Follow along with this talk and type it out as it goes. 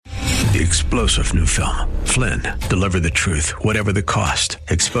The explosive new film, Flynn, deliver the truth, whatever the cost,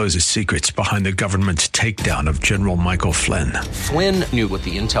 exposes secrets behind the government's takedown of General Michael Flynn. Flynn knew what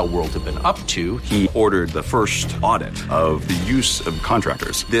the intel world had been up to. He ordered the first audit of the use of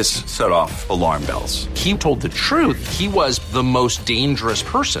contractors. This set off alarm bells. He told the truth. He was the most dangerous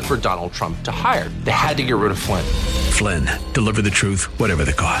person for Donald Trump to hire. They had to get rid of Flynn. Flynn, deliver the truth, whatever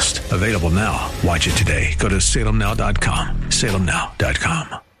the cost. Available now. Watch it today. Go to salemnow.com.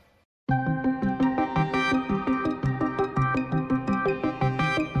 salemnow.com.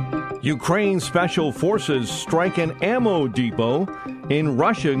 Ukraine special forces strike an ammo depot in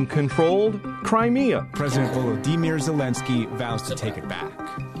Russian-controlled Crimea. President Volodymyr Zelensky vows to take it back.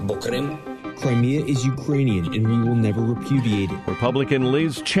 Crimea is Ukrainian, and we will never repudiate it. Republican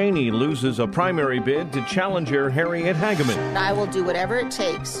Liz Cheney loses a primary bid to challenger Harriet Hageman. I will do whatever it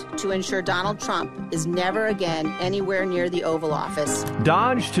takes to ensure Donald Trump is never again anywhere near the Oval Office.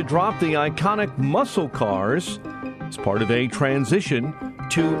 Dodge to drop the iconic muscle cars as part of a transition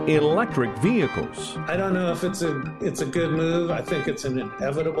to electric vehicles. I don't know if it's a good move. I think it's an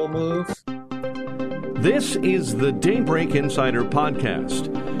inevitable move. This is the Daybreak Insider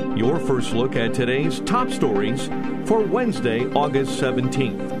Podcast, your first look at today's top stories for Wednesday, August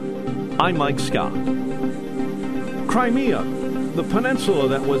 17th. I'm Mike Scott. Crimea, the peninsula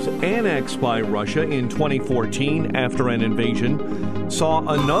that was annexed by Russia in 2014 after an invasion, saw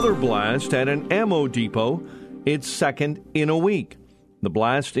another blast at an ammo depot, its second in a week. The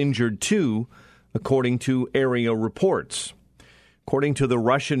blast injured 2, according to area reports. According to the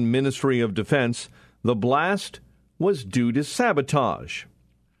Russian Ministry of Defense, the blast was due to sabotage.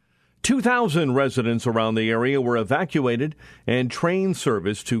 2,000 residents around the area were evacuated, and train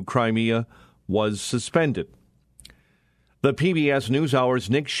service to Crimea was suspended. The PBS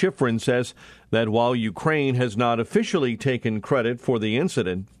NewsHour's Nick Schifrin says that while Ukraine has not officially taken credit for the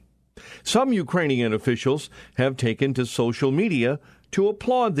incident, some Ukrainian officials have taken to social media to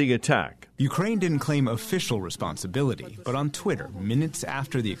applaud the attack. Ukraine didn't claim official responsibility, but on Twitter, minutes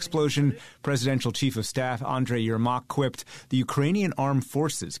after the explosion, Presidential Chief of Staff Andriy Yermak quipped, "The Ukrainian armed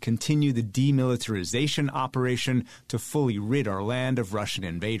forces continue the demilitarization operation to fully rid our land of Russian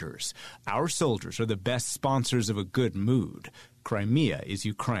invaders. Our soldiers are the best sponsors of a good mood. Crimea is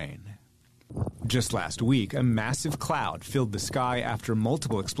Ukraine." Just last week, a massive cloud filled the sky after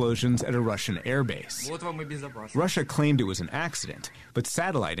multiple explosions at a Russian airbase. Russia claimed it was an accident, but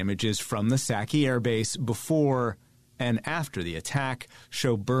satellite images from the Saki airbase before and after the attack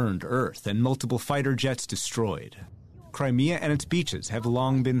show burned earth and multiple fighter jets destroyed. Crimea and its beaches have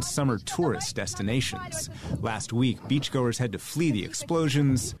long been summer tourist destinations. Last week, beachgoers had to flee the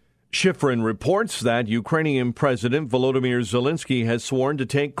explosions. Schifrin reports that Ukrainian President Volodymyr Zelensky has sworn to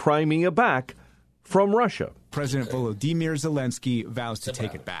take Crimea back from Russia. President Volodymyr Zelensky vows to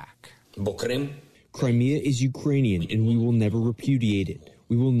take it back. Crimea is Ukrainian, and we will never repudiate it.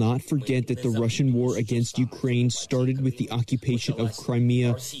 We will not forget that the Russian war against Ukraine started with the occupation of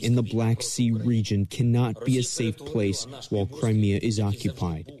Crimea, and the Black Sea region cannot be a safe place while Crimea is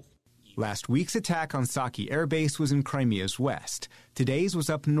occupied. Last week's attack on Saki Air Base was in Crimea's west. Today's was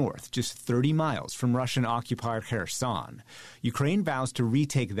up north, just 30 miles from Russian-occupied Kherson. Ukraine vows to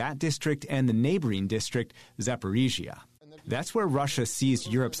retake that district and the neighboring district, Zaporizhia. That's where Russia seized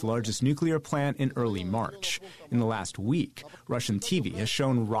Europe's largest nuclear plant in early March. In the last week, Russian TV has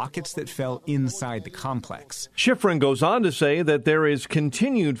shown rockets that fell inside the complex. Schifrin goes on to say that there is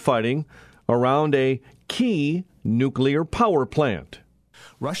continued fighting around a key nuclear power plant.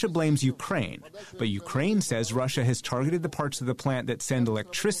 Russia blames Ukraine, but Ukraine says Russia has targeted the parts of the plant that send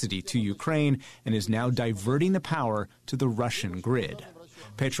electricity to Ukraine and is now diverting the power to the Russian grid.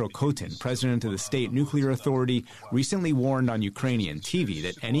 Petro Kotin, president of the State Nuclear Authority, recently warned on Ukrainian TV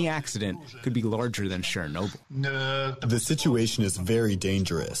that any accident could be larger than Chernobyl. The situation is very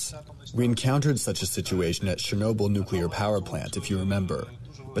dangerous. We encountered such a situation at Chernobyl nuclear power plant, if you remember.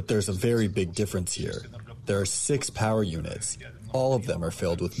 But there's a very big difference here. There are 6 power units. All of them are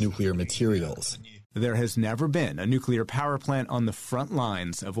filled with nuclear materials. There has never been a nuclear power plant on the front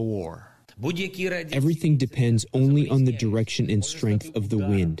lines of a war. Everything depends only on the direction and strength of the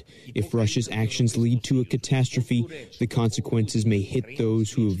wind. If Russia's actions lead to a catastrophe, the consequences may hit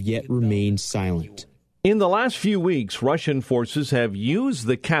those who have yet remained silent. In the last few weeks, Russian forces have used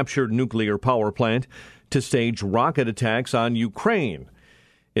the captured nuclear power plant to stage rocket attacks on Ukraine.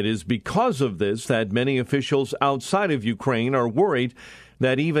 It is because of this that many officials outside of Ukraine are worried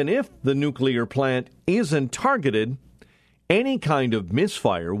that even if the nuclear plant isn't targeted, any kind of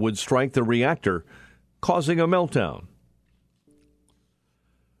misfire would strike the reactor, causing a meltdown.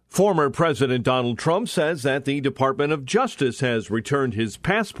 Former President Donald Trump says that the Department of Justice has returned his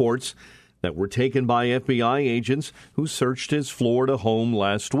passports that were taken by FBI agents who searched his Florida home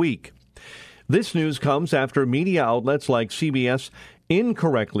last week. This news comes after media outlets like CBS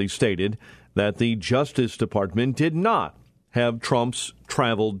incorrectly stated that the Justice Department did not have Trump's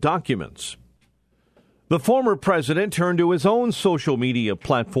travel documents. The former president turned to his own social media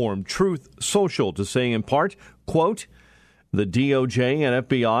platform, Truth Social, to say in part, quote, "The DOJ and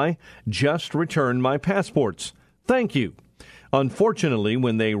FBI just returned my passports. Thank you. Unfortunately,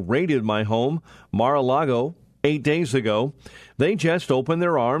 when they raided my home, Mar-a-Lago, 8 days ago, they just opened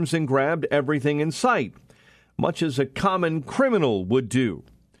their arms and grabbed everything in sight, much as a common criminal would do.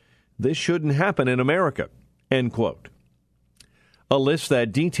 This shouldn't happen in America," end quote. A list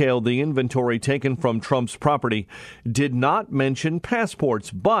that detailed the inventory taken from Trump's property did not mention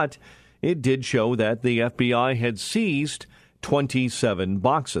passports, but it did show that the FBI had seized 27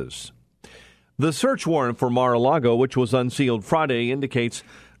 boxes. The search warrant for Mar-a-Lago, which was unsealed Friday, indicates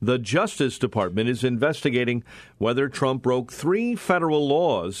the Justice Department is investigating whether Trump broke 3 federal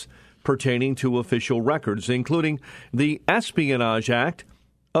laws pertaining to official records, including the Espionage Act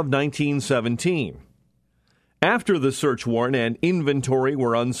of 1917. After the search warrant and inventory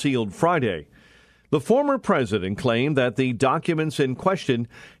were unsealed Friday, the former president claimed that the documents in question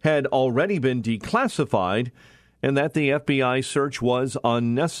had already been declassified and that the FBI search was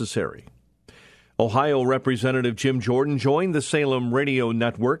unnecessary. Ohio Representative Jim Jordan joined the Salem Radio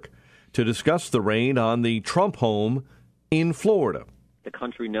Network to discuss the raid on the Trump home in Florida. The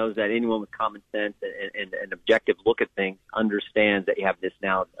country knows that anyone with common sense and an objective look at things understands that you have this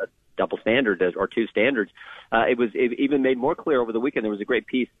now a double standard or 2 standards. It even made more clear over the weekend. There was a great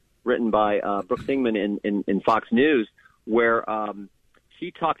piece written by Brooke Singman in Fox News where she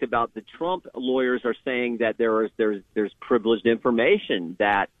talked about the Trump lawyers are saying that there's privileged information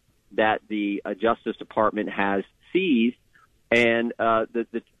that the Justice Department has seized, and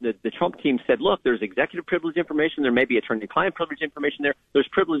the Trump team said, look, there's executive privilege information, there may be attorney-client privilege information there's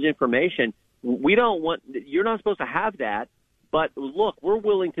privileged information. You're not supposed to have that, but look, we're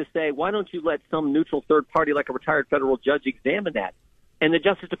willing to say, why don't you let some neutral third party like a retired federal judge examine that? And the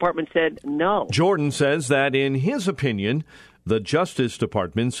Justice Department said no. Jordan says that, in his opinion, the Justice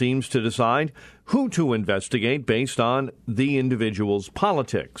Department seems to decide who to investigate based on the individual's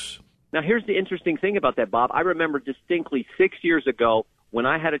politics. Now, here's the interesting thing about that, Bob. I remember distinctly 6 years ago when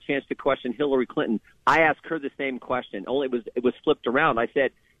I had a chance to question Hillary Clinton, I asked her the same question, only it was flipped around. I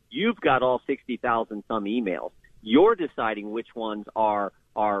said, you've got all 60,000 some emails. You're deciding which ones are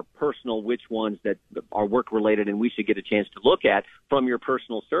personal, which ones that are work-related and we should get a chance to look at from your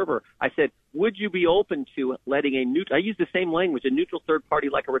personal server. I said, would you be open to letting I used the same language, a neutral third party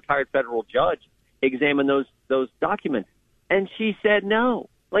like a retired federal judge examine those documents? And she said no.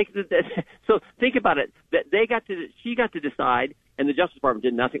 So think about it. She got to decide, and the Justice Department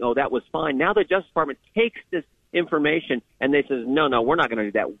did nothing. Oh, that was fine. Now the Justice Department takes this information and they says, no, we're not going to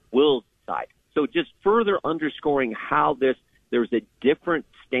do that. We'll decide. So just further underscoring how there's a different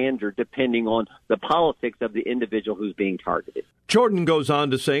standard depending on the politics of the individual who's being targeted. Jordan goes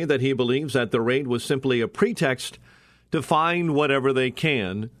on to say that he believes that the raid was simply a pretext to find whatever they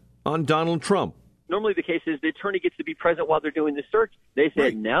can on Donald Trump. Normally the case is the attorney gets to be present while they're doing the search. They said,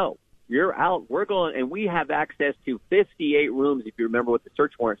 right. No, you're out. We're going, and we have access to 58 rooms, if you remember what the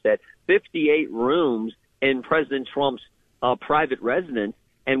search warrant said, 58 rooms in President Trump's private residence.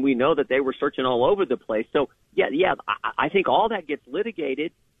 And we know that they were searching all over the place. So, yeah, I think all that gets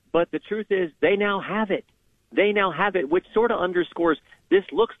litigated. But the truth is they now have it. They now have it, which sort of underscores this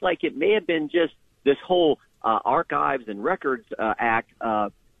looks like it may have been just this whole Archives and Records Act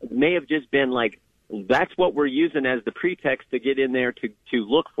may have just been like, that's what we're using as the pretext to get in there to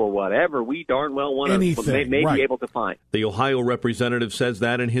look for whatever we darn well want to be able to find. The Ohio representative says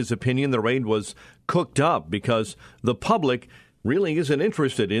that, in his opinion, the raid was cooked up because the public really isn't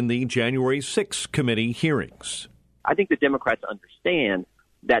interested in the January 6th committee hearings. I think the Democrats understand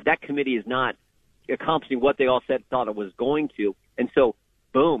that committee is not accomplishing what they all thought it was going to. And so,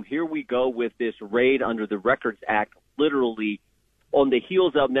 boom, here we go with this raid under the Records Act, literally on the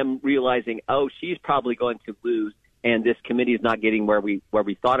heels of them realizing, oh, she's probably going to lose, and this committee is not getting where we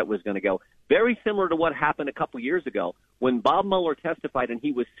thought it was going to go. Very similar to what happened a couple years ago when Bob Mueller testified and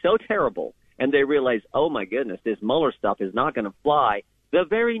he was so terrible, and they realized, oh, my goodness, this Mueller stuff is not going to fly. The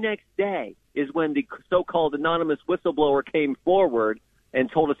very next day is when the so-called anonymous whistleblower came forward and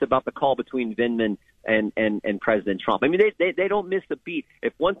told us about the call between Vindman and President Trump. I mean, they don't miss a beat.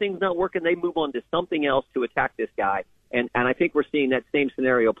 If one thing's not working, they move on to something else to attack this guy. And I think we're seeing that same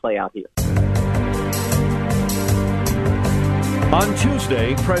scenario play out here. On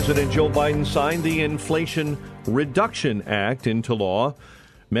Tuesday, President Joe Biden signed the Inflation Reduction Act into law.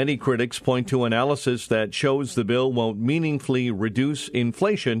 Many critics point to analysis that shows the bill won't meaningfully reduce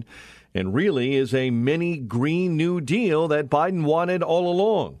inflation and really is a mini Green New Deal that Biden wanted all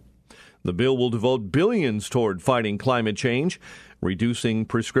along. The bill will devote billions toward fighting climate change, reducing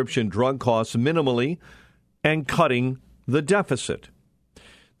prescription drug costs minimally, and cutting the deficit.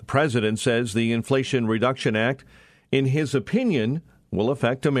 The president says the Inflation Reduction Act, in his opinion, will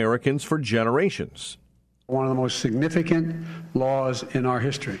affect Americans for generations. One of the most significant laws in our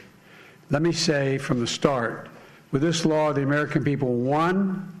history. Let me say from the start, with this law, the American people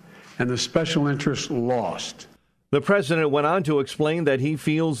won and the special interests lost. The president went on to explain that he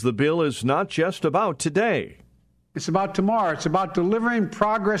feels the bill is not just about today. It's about tomorrow. It's about delivering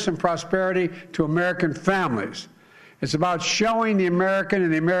progress and prosperity to American families. It's about showing the American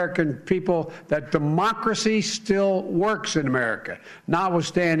and the American people that democracy still works in America,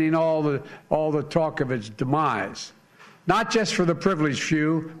 notwithstanding all the talk of its demise. Not just for the privileged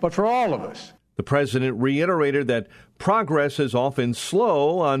few, but for all of us. The president reiterated that progress is often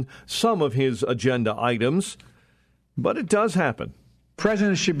slow on some of his agenda items, but it does happen.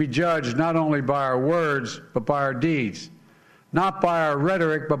 Presidents should be judged not only by our words, but by our deeds. Not by our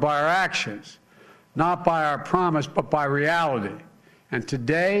rhetoric, but by our actions. Not by our promise, but by reality. And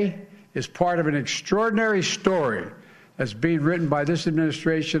today is part of an extraordinary story that's being written by this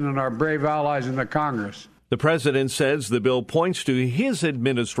administration and our brave allies in the Congress. The president says the bill points to his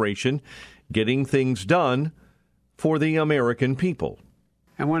administration getting things done for the American people.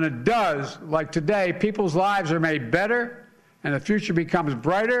 And when it does, like today, people's lives are made better, and the future becomes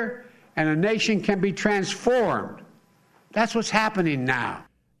brighter, and a nation can be transformed. That's what's happening now.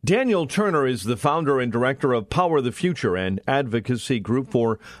 Daniel Turner is the founder and director of Power the Future, an advocacy group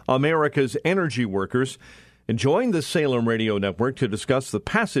for America's energy workers, and joined the Salem Radio Network to discuss the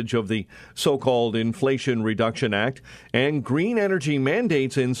passage of the so-called Inflation Reduction Act and green energy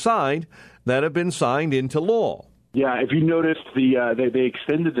mandates inside that have been signed into law. Yeah, if you noticed, they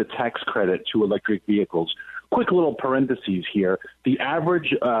extended the tax credit to electric vehicles. Quick little parentheses here. The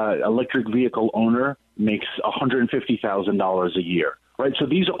average electric vehicle owner makes $150,000 a year. Right, so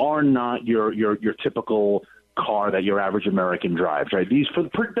these are not your typical car that your average American drives. Right, these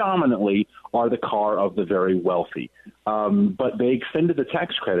predominantly are the car of the very wealthy. But they extended the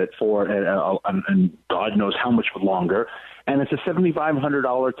tax credit for and God knows how much longer. And it's a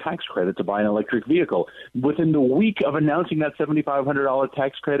 $7,500 tax credit to buy an electric vehicle. Within the week of announcing that $7,500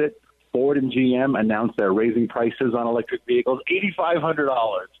 tax credit, Ford and GM announced they're raising prices on electric vehicles,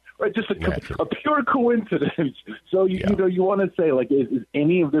 $8,500. Right, just a pure coincidence. So you want to say, like, is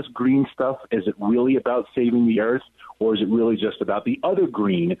any of this green stuff, is it really about saving the earth, or is it really just about the other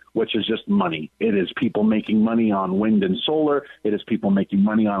green, which is just money? It is people making money on wind and solar. It is people making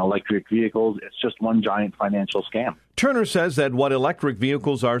money on electric vehicles. It's just one giant financial scam. Turner says that what electric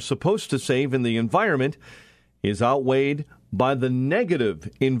vehicles are supposed to save in the environment is outweighed by the negative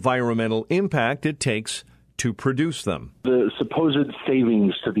environmental impact it takes to produce them. The supposed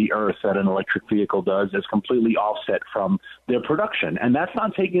savings to the earth that an electric vehicle does is completely offset from their production. And that's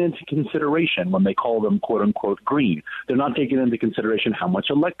not taken into consideration when they call them, quote unquote, green. They're not taking into consideration how much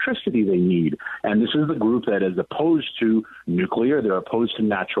electricity they need. And this is the group that is opposed to nuclear. They're opposed to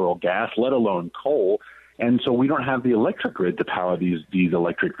natural gas, let alone coal. And so we don't have the electric grid to power these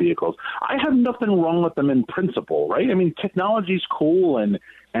electric vehicles. I have nothing wrong with them in principle, right? I mean, technology's cool and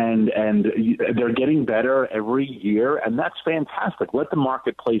they're getting better every year, and that's fantastic. Let the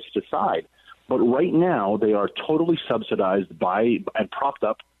marketplace decide. But right now, they are totally subsidized by and propped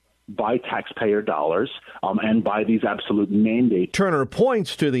up by taxpayer dollars and by these absolute mandates. Turner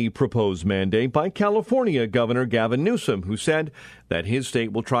points to the proposed mandate by California Governor Gavin Newsom, who said that his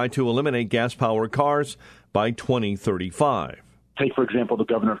state will try to eliminate gas-powered cars by 2035. Take, for example, the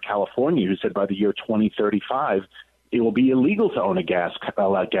governor of California, who said by the year 2035, it will be illegal to own a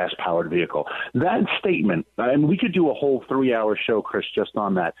gas-powered vehicle. That statement, and we could do a whole 3-hour show, Chris, just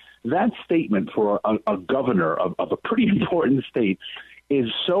on that. That statement for a governor of a pretty important state is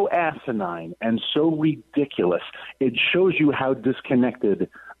so asinine and so ridiculous. It shows you how disconnected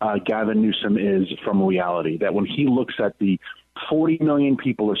Gavin Newsom is from reality, that when he looks at the 40 million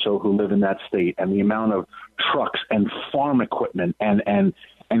people or so who live in that state and the amount of trucks and farm equipment and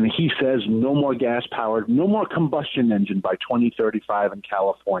he says no more gas-powered, no more combustion engine by 2035 in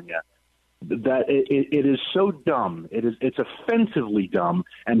California. That it is so dumb. It's offensively dumb,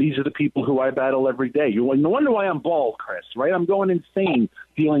 and these are the people who I battle every day. No wonder why I'm bald, Chris, right? I'm going insane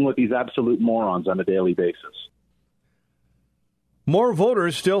dealing with these absolute morons on a daily basis. More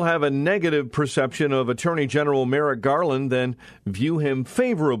voters still have a negative perception of Attorney General Merrick Garland than view him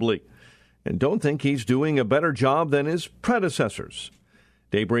favorably and don't think he's doing a better job than his predecessors.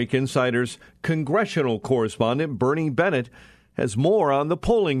 Daybreak Insider's congressional correspondent Bernie Bennett has more on the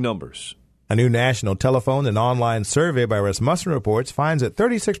polling numbers. A new national telephone and online survey by Rasmussen Reports finds that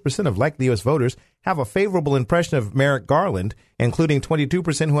 36% of likely U.S. voters have a favorable impression of Merrick Garland, including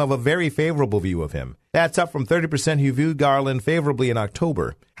 22% who have a very favorable view of him. That's up from 30% who viewed Garland favorably in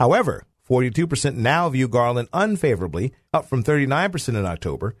October. However, 42% now view Garland unfavorably, up from 39% in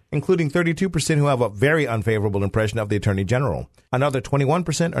October, including 32% who have a very unfavorable impression of the Attorney General. Another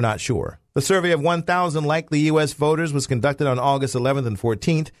 21% are not sure. The survey of 1,000 likely U.S. voters was conducted on August 11th and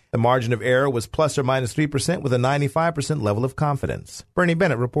 14th. The margin of error was plus or minus 3% with a 95% level of confidence. Bernie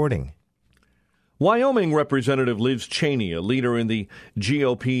Bennett reporting. Wyoming Representative Liz Cheney, a leader in the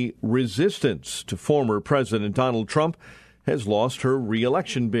GOP resistance to former President Donald Trump, has lost her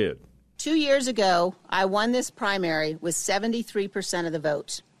re-election bid. 2 years ago, I won this primary with 73% of the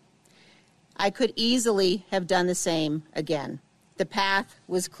vote. I could easily have done the same again. The path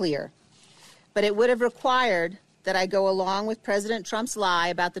was clear. But it would have required that I go along with President Trump's lie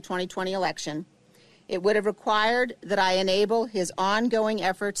about the 2020 election. It would have required that I enable his ongoing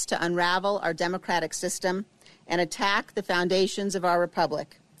efforts to unravel our democratic system and attack the foundations of our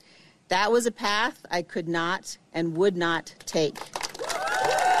republic. That was a path I could not and would not take.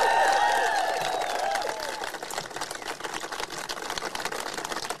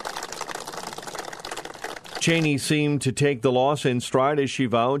 Cheney seemed to take the loss in stride as she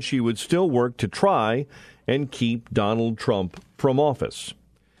vowed she would still work to try and keep Donald Trump from office.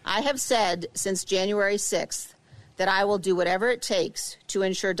 I have said since January 6th that I will do whatever it takes to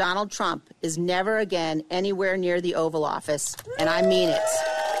ensure Donald Trump is never again anywhere near the Oval Office, and I mean it.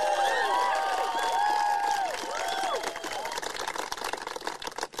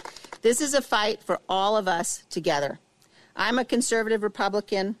 This is a fight for all of us together. I'm a conservative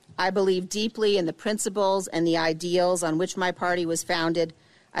Republican. I believe deeply in the principles and the ideals on which my party was founded.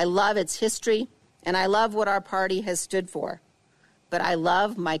 I love its history, and I love what our party has stood for. But I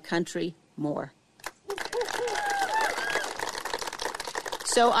love my country more.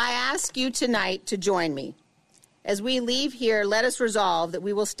 So I ask you tonight to join me. As we leave here, let us resolve that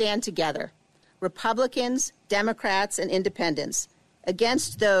we will stand together, Republicans, Democrats, and Independents,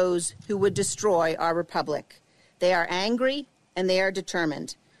 against those who would destroy our republic. They are angry and they are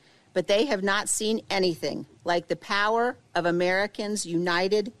determined, but they have not seen anything like the power of Americans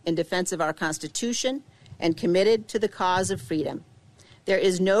united in defense of our Constitution and committed to the cause of freedom. There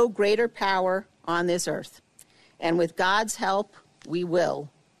is no greater power on this earth, and with God's help, we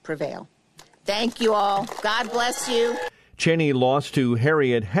will prevail. Thank you all. God bless you. Cheney lost to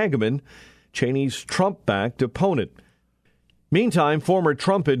Harriet Hageman, Cheney's Trump-backed opponent. Meantime, former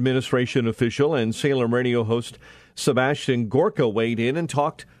Trump administration official and Salem radio host Sebastian Gorka weighed in and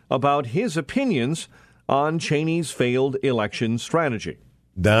talked about his opinions on Cheney's failed election strategy.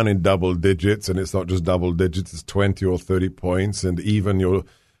 Down in double digits, and it's not just double digits, it's 20 or 30 points, and even you'll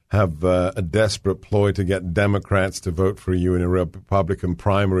have a desperate ploy to get Democrats to vote for you in a Republican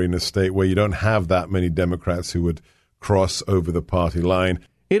primary in a state where you don't have that many Democrats who would cross over the party line.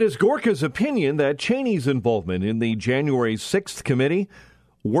 It is Gorka's opinion that Cheney's involvement in the January 6th committee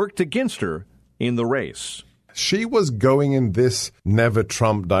worked against her in the race. She was going in this never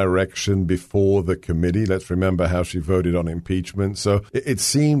Trump direction before the committee. Let's remember how she voted on impeachment. So it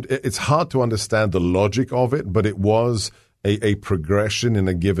seemed, it's hard to understand the logic of it, but it was a progression in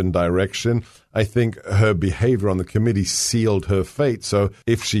a given direction. I think her behavior on the committee sealed her fate. So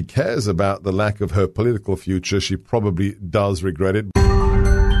if she cares about the lack of her political future, she probably does regret it.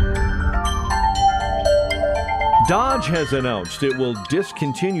 Dodge has announced it will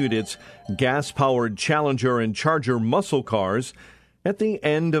discontinue its gas-powered Challenger and Charger muscle cars at the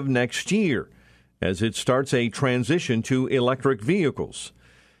end of next year as it starts a transition to electric vehicles.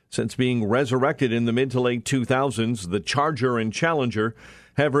 Since being resurrected in the mid to late 2000s, the Charger and Challenger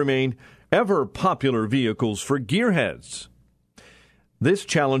have remained ever popular vehicles for gearheads. This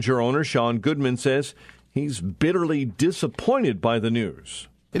Challenger owner, Sean Goodman, says he's bitterly disappointed by the news.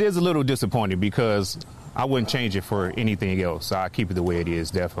 It is a little disappointing because I wouldn't change it for anything else. I keep it the way it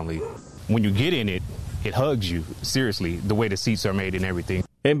is, definitely. When you get in it, it hugs you, seriously, the way the seats are made and everything.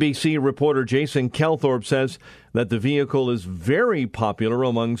 NBC reporter Jason Calthorpe says that the vehicle is very popular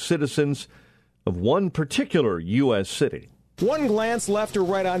among citizens of one particular U.S. city. One glance left or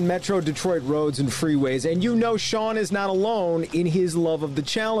right on Metro Detroit roads and freeways, and you know Sean is not alone in his love of the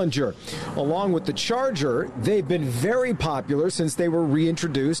Challenger. Along with the Charger, they've been very popular since they were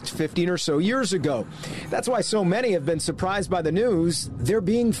reintroduced 15 or so years ago. That's why so many have been surprised by the news they're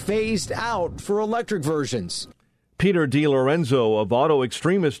being phased out for electric versions. Peter DiLorenzo of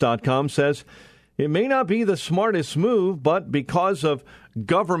AutoExtremist.com says it may not be the smartest move, but because of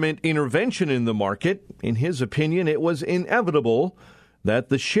government intervention in the market, in his opinion, it was inevitable that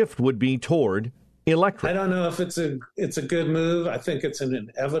the shift would be toward electric. I don't know if it's a good move. I think it's an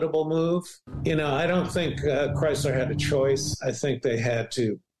inevitable move. You know, I don't think Chrysler had a choice. I think they had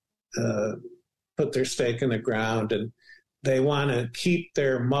to put their stake in the ground, and they want to keep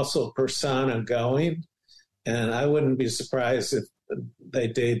their muscle persona going. And I wouldn't be surprised if they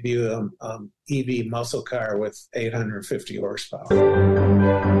debut EV muscle car with 850 horsepower.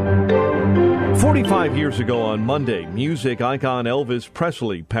 45 years ago on Monday, music icon Elvis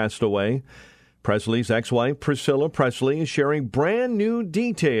Presley passed away. Presley's ex-wife, Priscilla Presley, is sharing brand new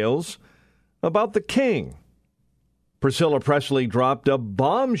details about the King. Priscilla Presley dropped a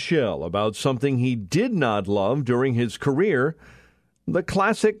bombshell about something he did not love during his career, the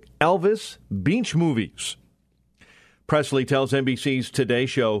classic Elvis beach movies. Presley tells NBC's Today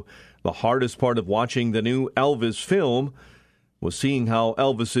Show the hardest part of watching the new Elvis film was seeing how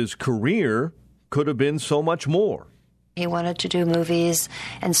Elvis's career could have been so much more. He wanted to do movies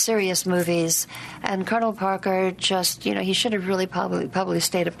and serious movies, and Colonel Parker just, he should have really probably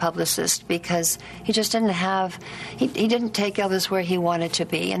stayed a publicist because he just didn't have, he didn't take Elvis where he wanted to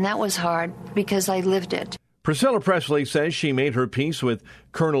be, and that was hard because I lived it. Priscilla Presley says she made her peace with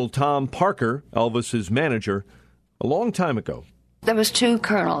Colonel Tom Parker, Elvis's manager, a long time ago. There was two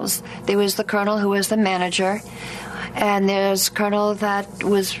colonels. There was the colonel who was the manager, and there's colonel that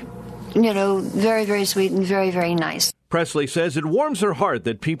was, very, very sweet and very, very nice. Presley says it warms her heart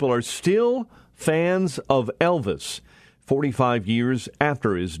that people are still fans of Elvis 45 years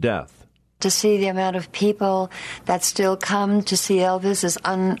after his death. To see the amount of people that still come to see Elvis is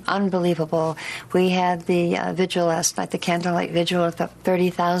unbelievable. We had the vigil last night, the candlelight vigil, with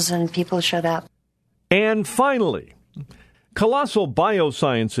 30,000 people showed up. And finally, Colossal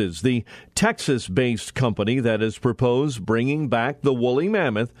Biosciences, the Texas-based company that has proposed bringing back the woolly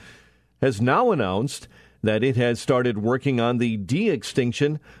mammoth, has now announced that it has started working on the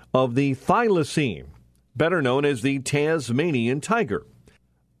de-extinction of the thylacine, better known as the Tasmanian tiger.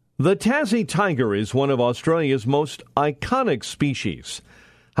 The Tassie tiger is one of Australia's most iconic species.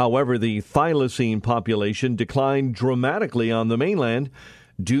 However, the thylacine population declined dramatically on the mainland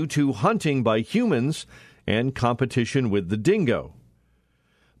due to hunting by humans and competition with the dingo.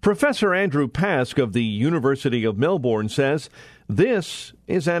 Professor Andrew Pask of the University of Melbourne says this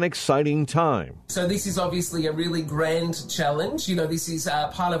is an exciting time. So this is obviously a really grand challenge. This is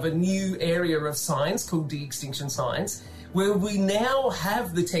part of a new area of science called de-extinction science, where we now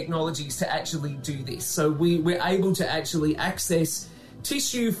have the technologies to actually do this. So we're able to actually access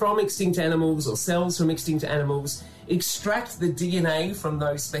tissue from extinct animals or cells from extinct animals, extract the DNA from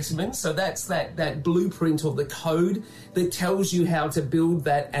those specimens. So that's that blueprint or the code that tells you how to build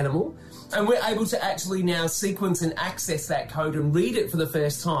that animal. And we're able to actually now sequence and access that code and read it for the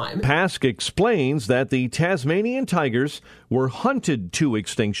first time. Pask explains that the Tasmanian tigers were hunted to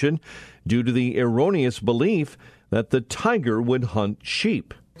extinction due to the erroneous belief that the tiger would hunt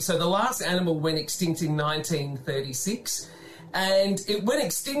sheep. So the last animal went extinct in 1936. And it went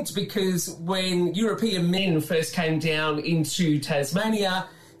extinct because when European men first came down into Tasmania,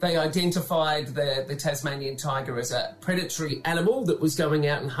 they identified the Tasmanian tiger as a predatory animal that was going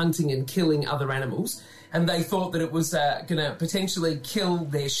out and hunting and killing other animals. And they thought that it was going to potentially kill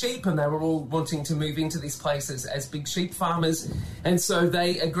their sheep, and they were all wanting to move into these places as big sheep farmers. And so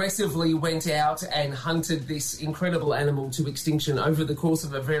they aggressively went out and hunted this incredible animal to extinction over the course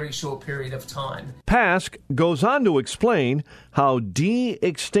of a very short period of time. Pask goes on to explain how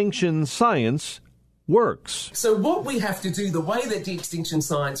de-extinction science works. So what we have to do, the way that de-extinction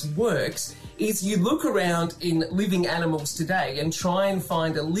science works, is you look around in living animals today and try and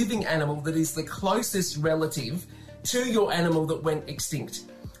find a living animal that is the closest relative to your animal that went extinct.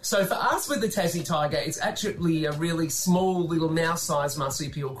 So for us with the Tassie tiger, it's actually a really small little mouse-sized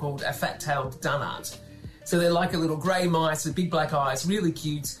marsupial called a fat-tailed dunnart. So they're like a little grey mice with big black eyes, really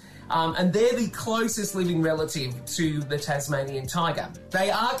cute. And they're the closest living relative to the Tasmanian tiger.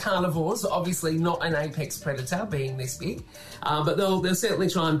 They are carnivores, obviously not an apex predator, being this big, but they'll certainly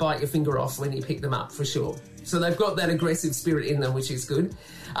try and bite your finger off when you pick them up, for sure. So they've got that aggressive spirit in them, which is good.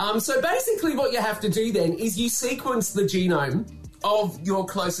 So basically what you have to do then is you sequence the genome of your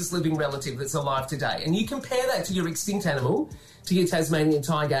closest living relative that's alive today. And you compare that to your extinct animal, to your Tasmanian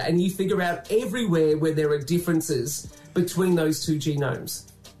tiger, and you figure out everywhere where there are differences between those two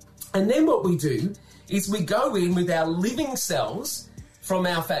genomes. And then what we do is we go in with our living cells from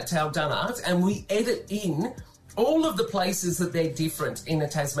our fat-tailed dunnart and we edit in all of the places that they're different in a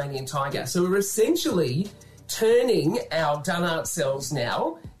Tasmanian tiger. So we're essentially turning our dunnart cells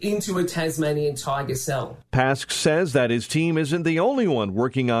now into a Tasmanian tiger cell. Pask says that his team isn't the only one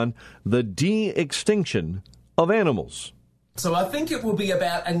working on the de-extinction of animals. So I think it will be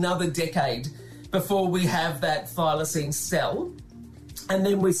about another decade before we have that thylacine cell. And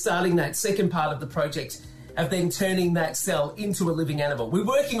then we're starting that second part of the project of then turning that cell into a living animal. We're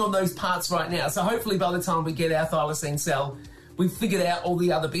working on those parts right now. So hopefully by the time we get our thylacine cell, we've figured out all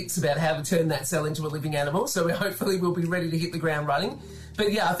the other bits about how to turn that cell into a living animal. So hopefully we'll be ready to hit the ground running.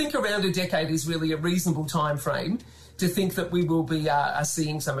 But yeah, I think around a decade is really a reasonable time frame to think that we will be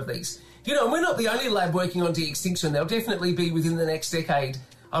seeing some of these. You know, we're not the only lab working on de-extinction. There'll definitely be within the next decade,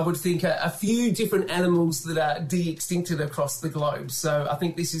 I would think, a few different animals that are de-extincted across the globe. So I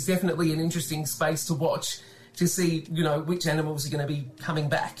think this is definitely an interesting space to watch to see, you know, which animals are going to be coming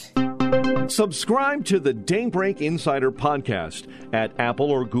back. Subscribe to the Daybreak Insider podcast at Apple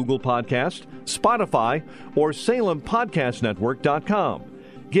or Google Podcast, Spotify, or SalemPodcastNetwork.com.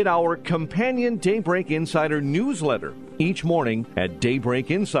 Get our companion Daybreak Insider newsletter each morning at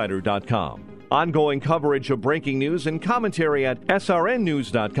DaybreakInsider.com. Ongoing coverage of breaking news and commentary at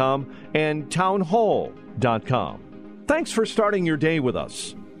SRNnews.com and Townhall.com. Thanks for starting your day with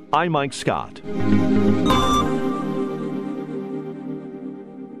us. I'm Mike Scott.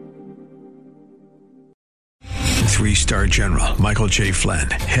 Three-star General Michael J.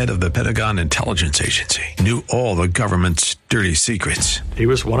 Flynn, head of the Pentagon Intelligence Agency, knew all the government's dirty secrets. He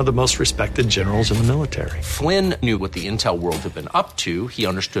was one of the most respected generals in the military. Flynn knew what the intel world had been up to. He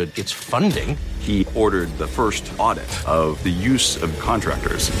understood its funding. He ordered the first audit of the use of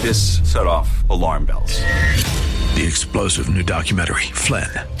contractors. This set off alarm bells. The explosive new documentary, Flynn,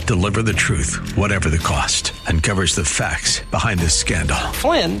 Deliver the Truth, Whatever the Cost, uncovers the facts behind this scandal.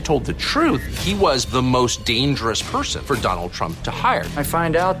 Flynn told the truth. He was the most dangerous person for Donald Trump to hire. I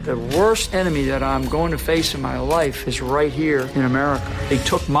find out the worst enemy that I'm going to face in my life is right here in America. They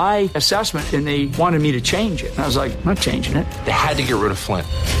took my assessment and they wanted me to change it. And I was like, I'm not changing it. They had to get rid of Flynn.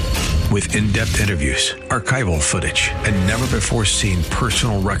 With in-depth interviews, archival footage, and never-before-seen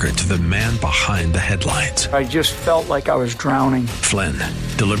personal records of the man behind the headlines. I just felt like I was drowning. Flynn,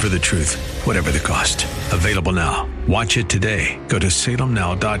 Deliver the Truth, Whatever the Cost. Available now. Watch it today. Go to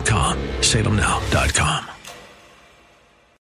salemnow.com. salemnow.com.